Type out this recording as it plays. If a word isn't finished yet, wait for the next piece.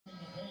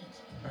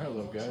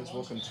Hello guys,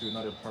 welcome to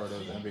another part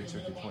of NBA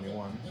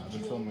 2K21. I've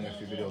been filming a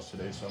few videos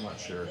today, so I'm not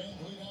sure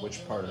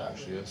which part it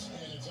actually is.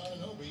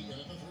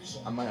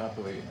 I might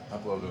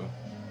upload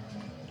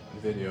a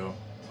video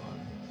on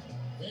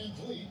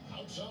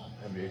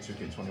NBA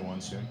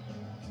 2K21 soon.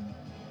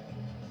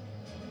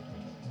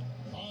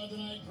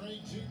 Tonight,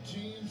 great two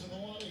teams in the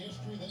water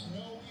history that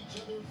know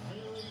each other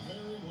very,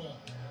 very well.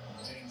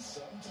 And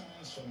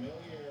sometimes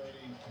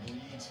familiarity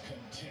breeds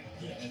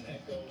contempt, and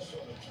that goes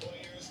for the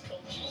players,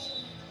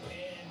 coaches,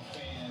 and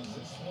fans.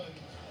 This one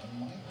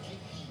might get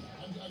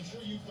heated. I'm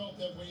sure you felt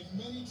that way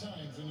many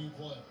times when you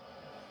play.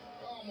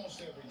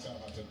 Almost every time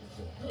I took the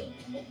floor. Good.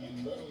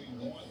 You literally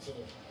want to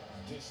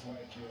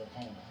dislike your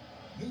opponent.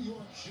 New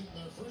York shooting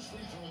their first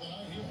free throw of the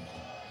night here.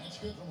 That's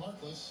good from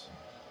Harkless.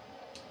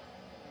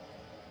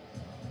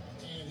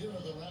 And here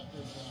are the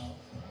Raptors now.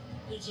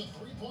 It's a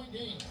three-point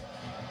game.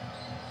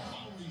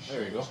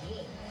 There you go. A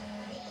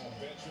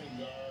veteran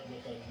guard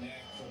with a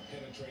knack for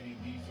penetrating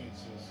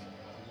defenses.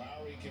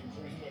 Lowry can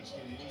pretty much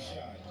get any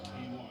shot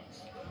he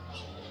wants.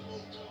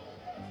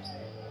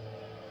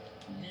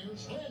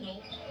 Here's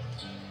Randall.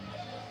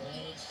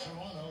 And it's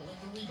Toronto with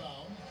the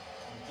rebound.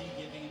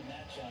 Giving him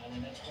that shot,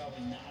 and that's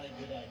probably not a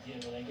good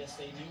idea, but I guess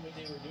they knew what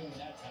they were doing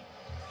that time.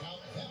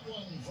 Count that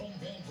one from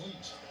Van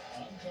Vliet.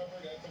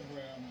 Uncovered at the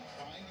rim,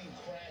 finding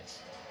cracks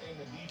in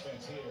the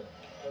defense here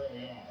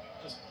early on.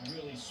 Just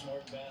really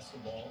smart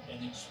basketball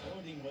and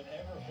exploiting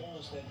whatever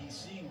holes that he's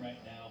seeing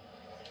right now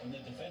in the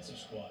defensive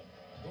squad.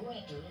 The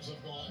Raptors have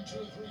gone 2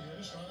 or 3 here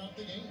to start out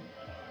the game.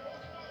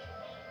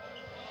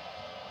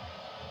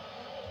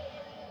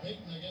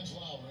 Payton against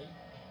Lowry.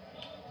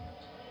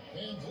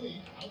 Van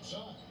Vliet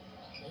outside.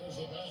 There's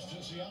the pass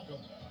to Siakam.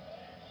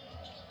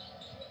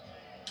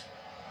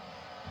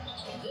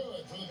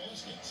 Good for the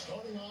basket.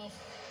 Starting off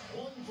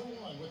 1 for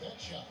 1 with that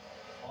shot.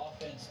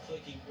 Offense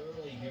clicking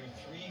early here,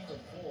 3 for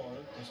 4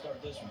 to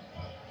start this one.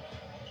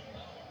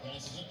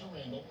 Passes it to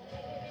Randall.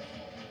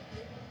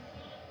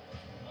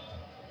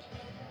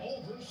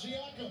 Over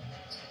Siakam.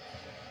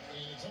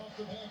 And it's off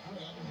the back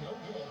rim. No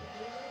good.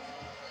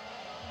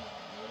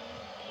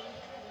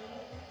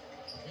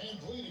 Van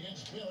Vliet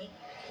against Barrett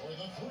for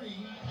the 3.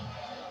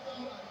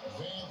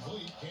 Van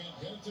Vliet can't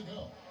get it to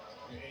go.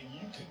 And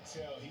you could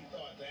tell he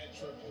thought that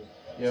triple.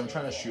 Yeah, I'm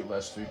trying to shoot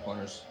less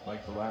three-pointers.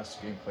 Like the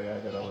last gameplay I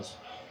did, I was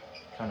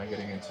kind of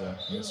getting into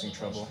missing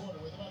trouble.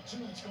 With about 2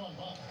 minutes gone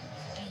by,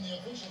 and the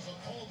officials have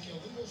called the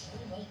illegal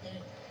screen right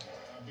there.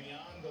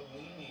 Beyond the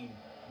leaning,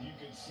 you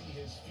could see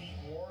his feet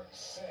more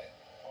set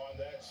on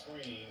that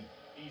screen.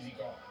 Easy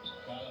call.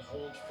 Gotta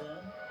hold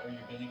firm, or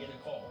you're gonna get a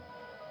call.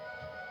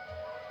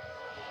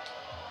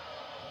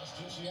 Pass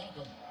to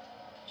Siakam.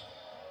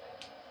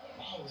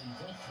 Lowry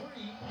for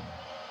 3.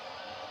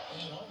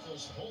 And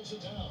Harkless pulls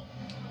it down.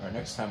 Alright,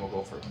 next time we'll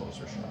go for a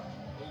closer shot.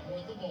 Payton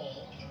with the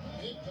ball.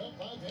 Picked up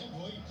by Van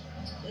Vliet.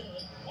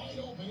 Barrett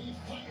wide open. He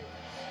fired.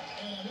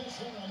 And a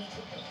miss there on the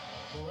triple.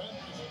 The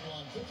Raptors have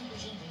gone 50%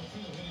 from the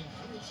field, hitting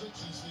 3 of 6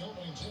 since the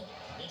opening tip.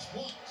 It's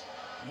blocked.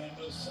 And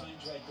those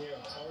signs right there,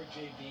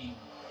 RJB,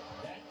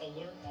 that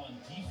alert on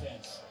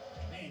defense,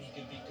 man, he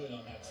could be good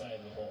on that side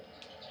of the ball.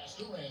 Pass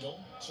to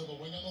Randall, to the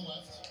wing on the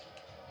left.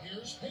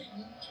 Here's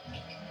Payton.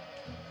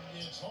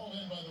 It's hauled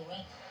in by the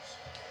Raptors.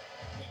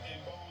 And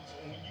Bones,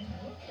 when you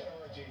look at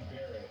R.J.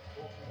 Barrett,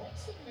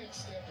 what's the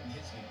next step in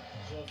his game?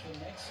 So if the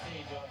next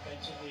stage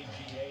offensively,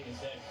 GA, is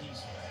that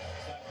he's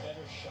got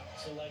better shot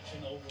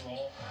selection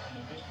overall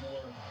and a bit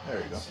more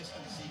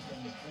consistency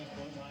from the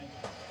three-point line,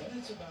 then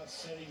it's about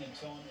setting a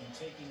tone and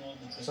taking on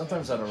the...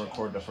 Sometimes I don't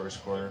record the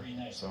first quarter,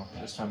 so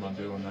this time I'm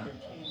doing that.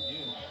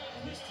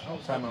 Oh,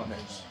 timeout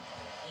Knicks.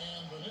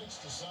 And the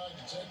Knicks decide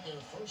to take their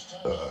first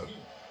timeout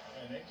here.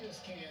 And they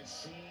just can't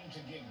seem to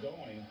get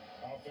going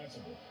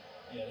offensively.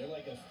 Yeah, they're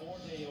like a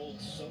 4-day-old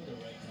soda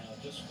right now,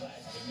 just flat.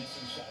 They're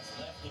missing shots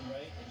left and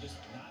right. They're just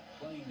not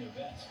playing their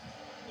best.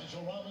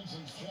 Mitchell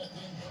Robinson's checked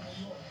in from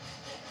New York.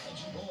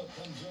 Reggie Bullock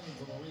comes in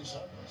for Maurice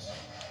Harkless.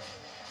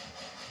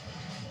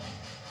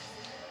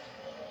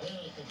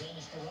 Barrett the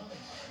pass to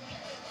Robinson.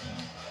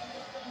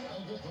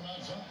 No good from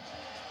outside.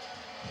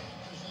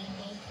 Raptors lead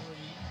by 3.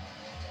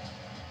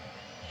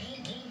 And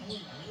Van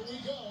Vliet, here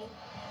we go.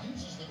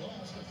 Uses the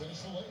glass to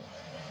finish the layup.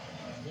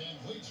 Van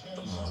Vliet's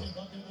got his second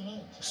bucket of the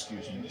night.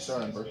 Excuse me.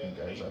 Sorry I'm burping,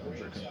 guys. I've been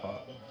drinking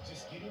pop.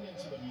 Just getting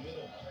into the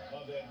middle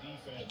of that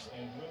defense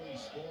and really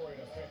scoring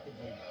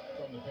effectively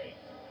from the paint.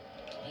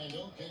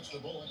 Randall kicks to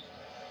Bullock.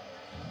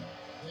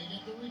 They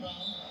get the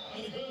rebound,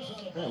 and it goes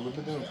out of bounds. Yeah, we've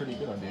been doing pretty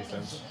good on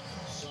defense.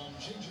 Some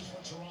changes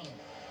for Toronto.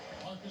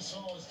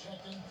 Arkansas is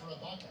checked in for a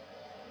bucket.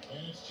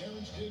 And it's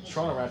Terrence Davis.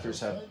 Toronto Raptors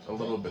have a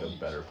little bit of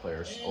better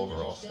players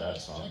overall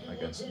stats on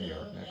against New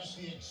York Knicks,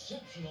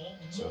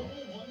 so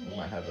we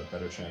might have a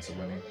better chance of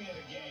winning.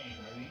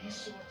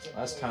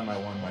 Last time I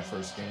won my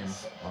first game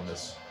on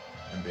this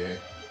NBA,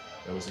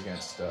 it was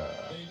against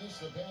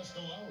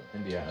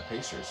Indiana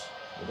Pacers.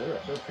 Well,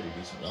 they're pretty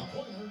decent though.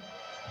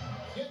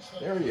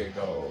 There you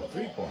go,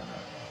 3-pointer.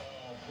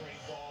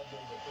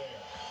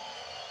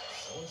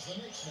 So it's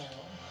the Knicks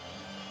now,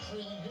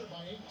 trailing here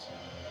by 8.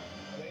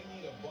 They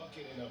need a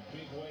bucket in a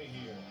big way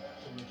here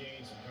to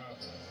regain some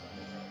confidence.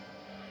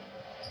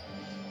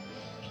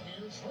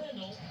 Here's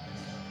Randall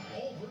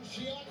over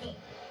Siakam.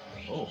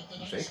 Oh,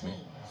 fake me.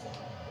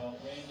 Well,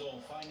 Randall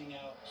finding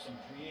out some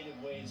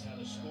creative ways how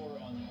to score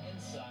on the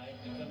inside,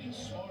 becoming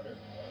smarter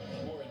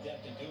and more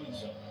adept at doing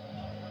so.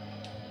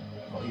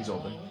 Oh, he's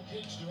open.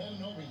 Kicks to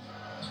Anunoby.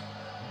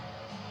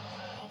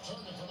 Off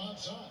target from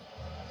outside.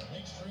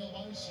 Knicks trail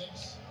by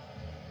 6.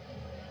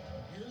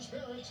 Here's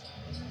Barrett.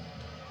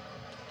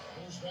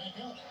 Goes back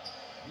up.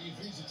 He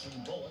feeds it to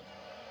Bullock.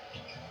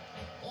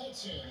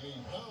 That's it. He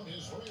found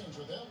his range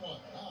with that one.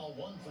 Now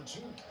 1 for 2.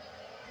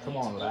 Come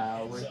on,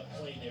 Lowry.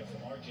 Play there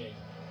from RJ.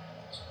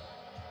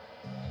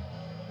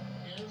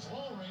 Here's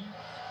Lowry.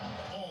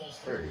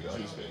 There you go.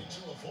 He's good.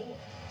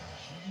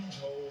 Huge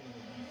hole in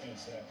the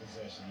defense that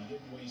possession. He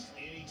didn't waste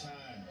any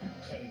time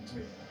cutting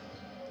through.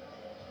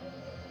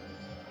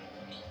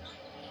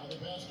 Now the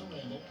pass to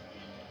Randall.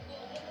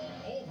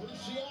 Over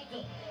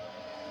Siakam.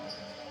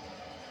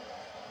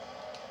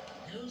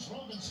 Here's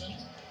Robinson.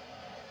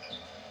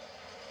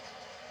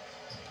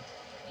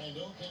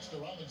 Randall kicks to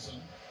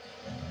Robinson.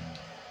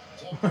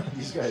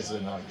 These guys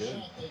are not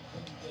good. They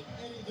couldn't get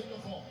anything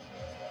to fall.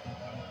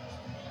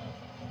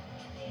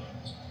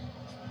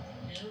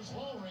 Here's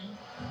Lowry.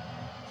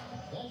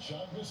 That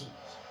shot misses.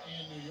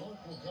 And New York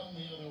will come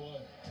the other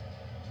way.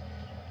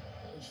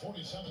 There's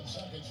 47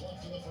 seconds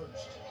left in the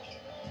first.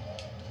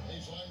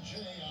 Baseline J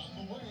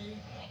on the way.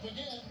 Up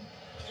again.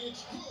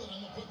 It's good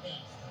on the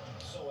putback.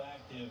 So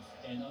active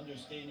and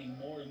understanding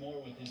more and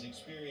more with his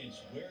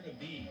experience where to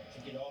be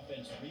to get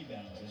offensive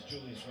rebounds is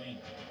Julius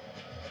Randle.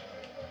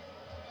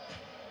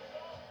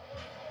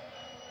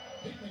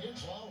 Beaten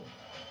against Lowry.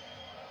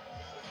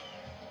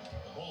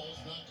 The ball's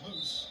not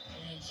loose.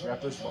 And so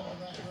Raptors ball.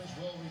 The Raptors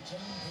will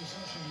retain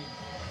possession here.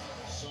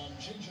 Some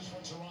changes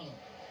for Toronto.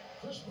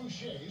 Chris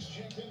Boucher's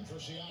checked in for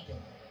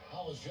Siakam.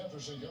 Hollis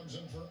Jefferson comes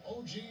in for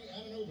OG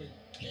Anunoby.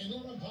 And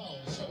Norman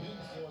Powell subbed in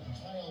for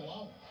Kyle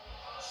Lowry.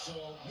 So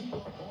New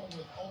York going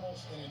with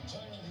almost an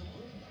entire new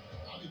group.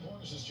 Bobby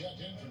Portis is checked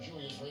in for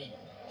Julius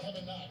Randle.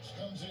 Kevin Knox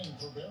comes in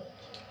for Barrett.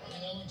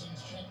 Wayne Ellington's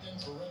checked in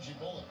for Reggie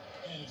Bullock.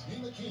 And it's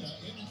Ntilikina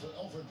in for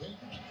Elfrid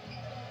Payton.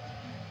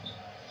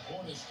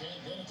 Portis can't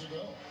get it to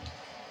go.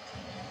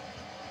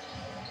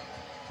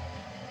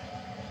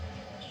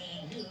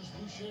 And here's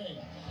Boucher.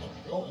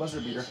 Oh,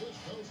 buzzer beater.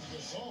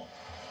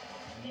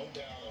 No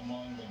doubt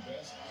among the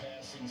best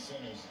passing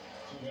centers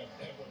who have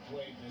ever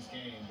played this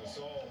game.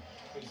 Gasol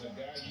is a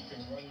guy you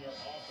can run your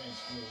offense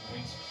through.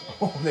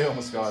 Oh, they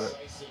almost got it.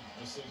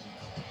 Decisions.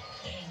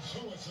 And so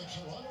it's the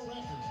Toronto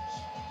Raptors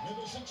with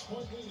a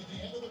 6-point lead at the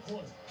end of the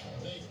quarter.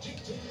 They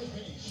dictate the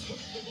pace.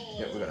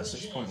 Yeah, we got a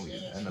 6-point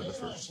lead, end of the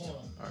first.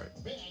 All right.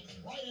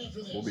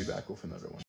 We'll be back with another one.